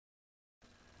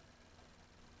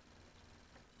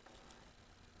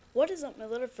What is up, my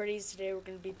little Freddies? Today we're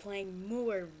going to be playing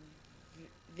more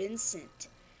Vincent.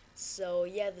 So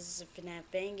yeah, this is a FNAF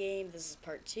fan game. This is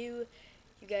part 2.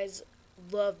 You guys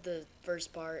loved the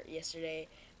first part yesterday.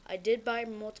 I did buy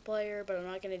multiplayer, but I'm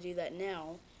not going to do that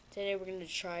now. Today we're going to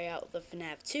try out the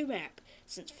FNAF 2 map,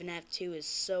 since FNAF 2 is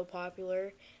so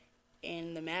popular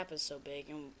and the map is so big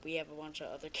and we have a bunch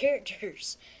of other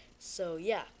characters. So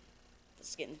yeah,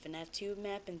 let's get in the FNAF 2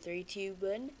 map in 3, 2,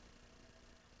 1.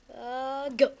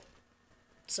 Go!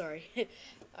 Sorry.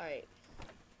 Alright.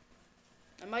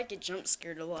 I might get jump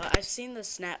scared a lot. I've seen the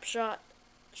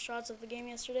shots of the game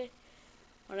yesterday.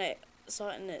 When I saw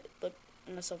it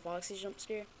and I saw Foxy jump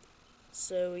scare.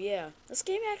 So yeah. This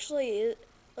game actually is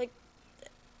like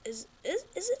is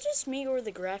it just me or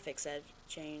the graphics have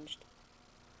changed?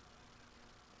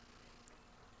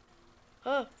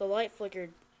 Oh, the light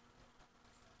flickered.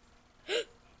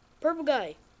 Purple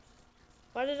guy.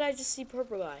 Why did I just see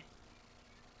purple guy?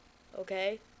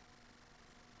 Okay.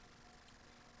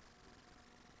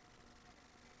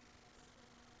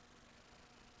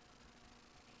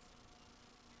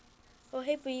 Oh,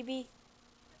 hey, baby.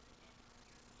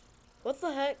 What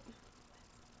the heck?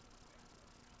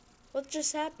 What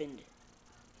just happened?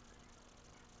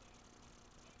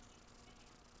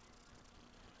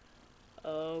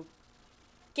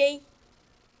 Okay.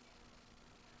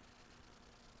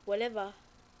 Whatever.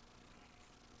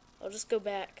 I'll just go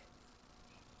back.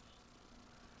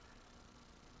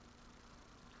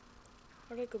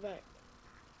 How do I go back?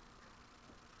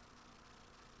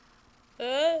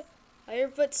 I hear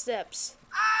footsteps.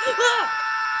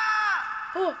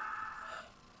 Ah! Oh!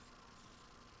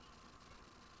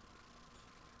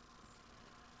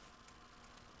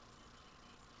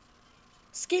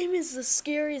 This game is the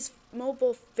scariest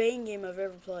mobile fan game I've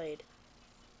ever played.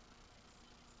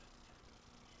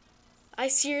 I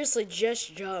seriously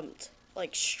just jumped.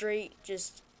 Like, straight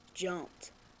just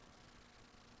jumped.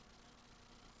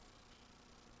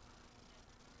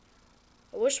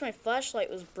 I wish my flashlight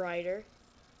was brighter.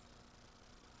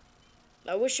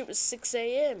 I wish it was 6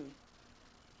 a.m.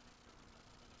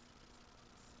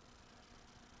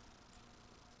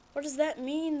 What does that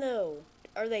mean, though?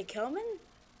 Are they coming?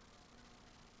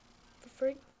 The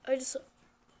freak? I just...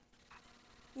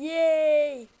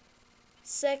 Yay!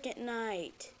 Second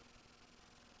night.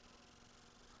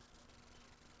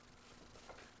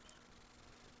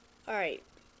 Alright.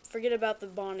 Forget about the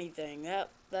Bonnie thing.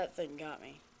 That thing got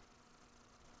me.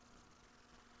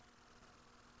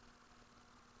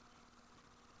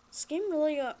 This game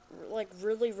really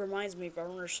really reminds me of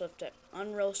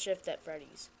Unreal Shift at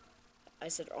Freddy's. I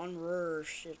said Unreal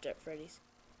Shift at Freddy's.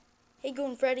 Hey,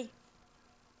 Goon Freddy.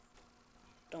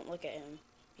 Don't look at him.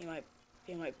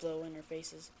 He might blow in our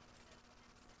faces.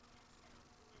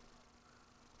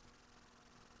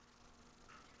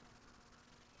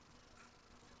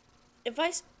 If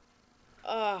I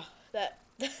that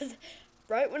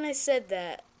right when I said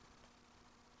that.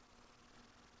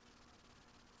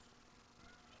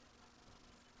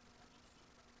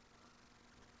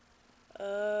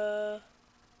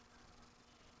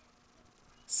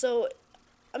 So,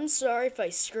 I'm sorry if I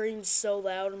screamed so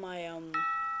loud in my,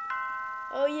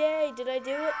 Oh, yay, did I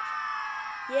do it?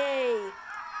 Yay.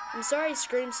 I'm sorry I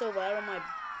screamed so loud on my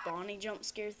Bonnie jump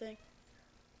scare thing.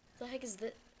 What the heck is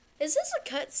this? Is this a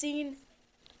cutscene?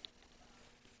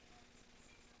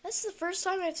 That's the first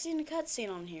time I've seen a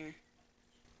cutscene on here.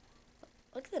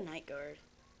 Look at the night guard.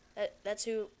 That's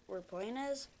who we're playing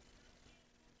as?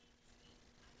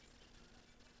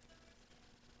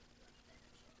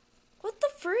 What the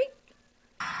freak?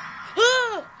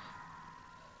 Ah!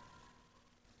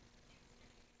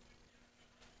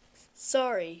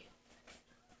 Sorry.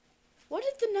 What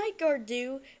did the night guard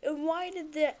do? And why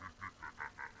did that...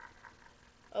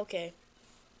 Okay.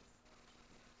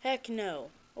 Heck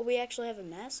no. Oh, we actually have a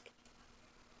mask?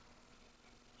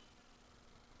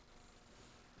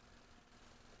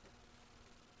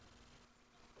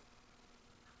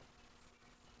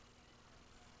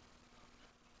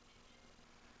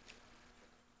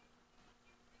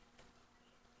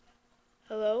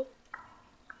 Hello?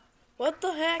 What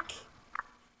the heck?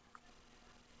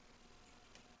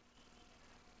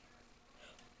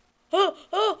 Oh!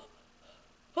 Oh!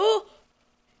 Oh!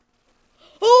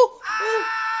 Oh! Oh!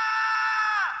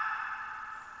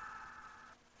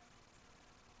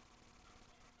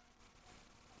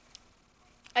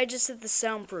 I just hit the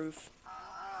soundproof.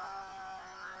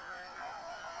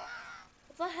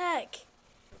 What the heck?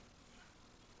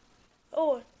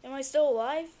 Oh, am I still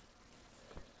alive?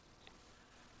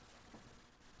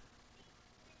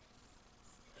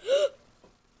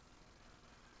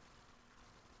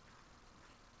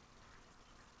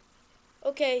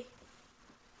 Okay.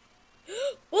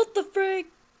 What the frick?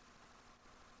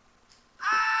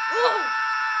 Whoa!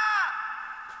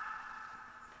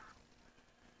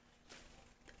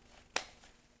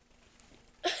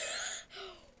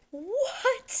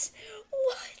 What?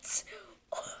 What?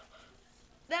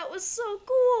 That was so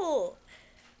cool.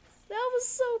 That was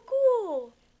so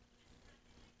cool.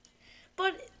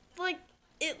 But like,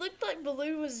 it looked like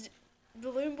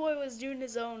Balloon Boy was doing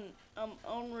his own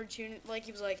routine. Like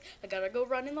he was like, I gotta go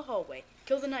run in the hallway,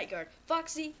 kill the night guard.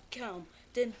 Foxy, come,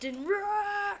 din din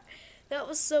rah. That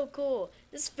was so cool.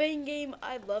 This Fang game,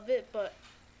 I love it, but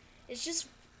it's just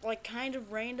like kind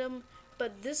of random.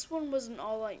 But this one wasn't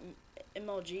all like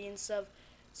MLG and stuff.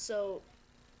 So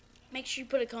make sure you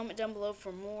put a comment down below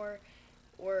for more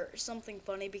or something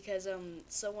funny, because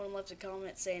someone left a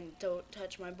comment saying don't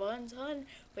touch my buns, hun,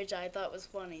 which I thought was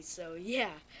funny. So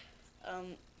yeah,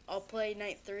 I'll play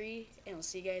night 3 and I'll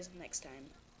see you guys next time.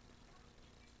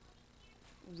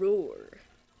 Roar.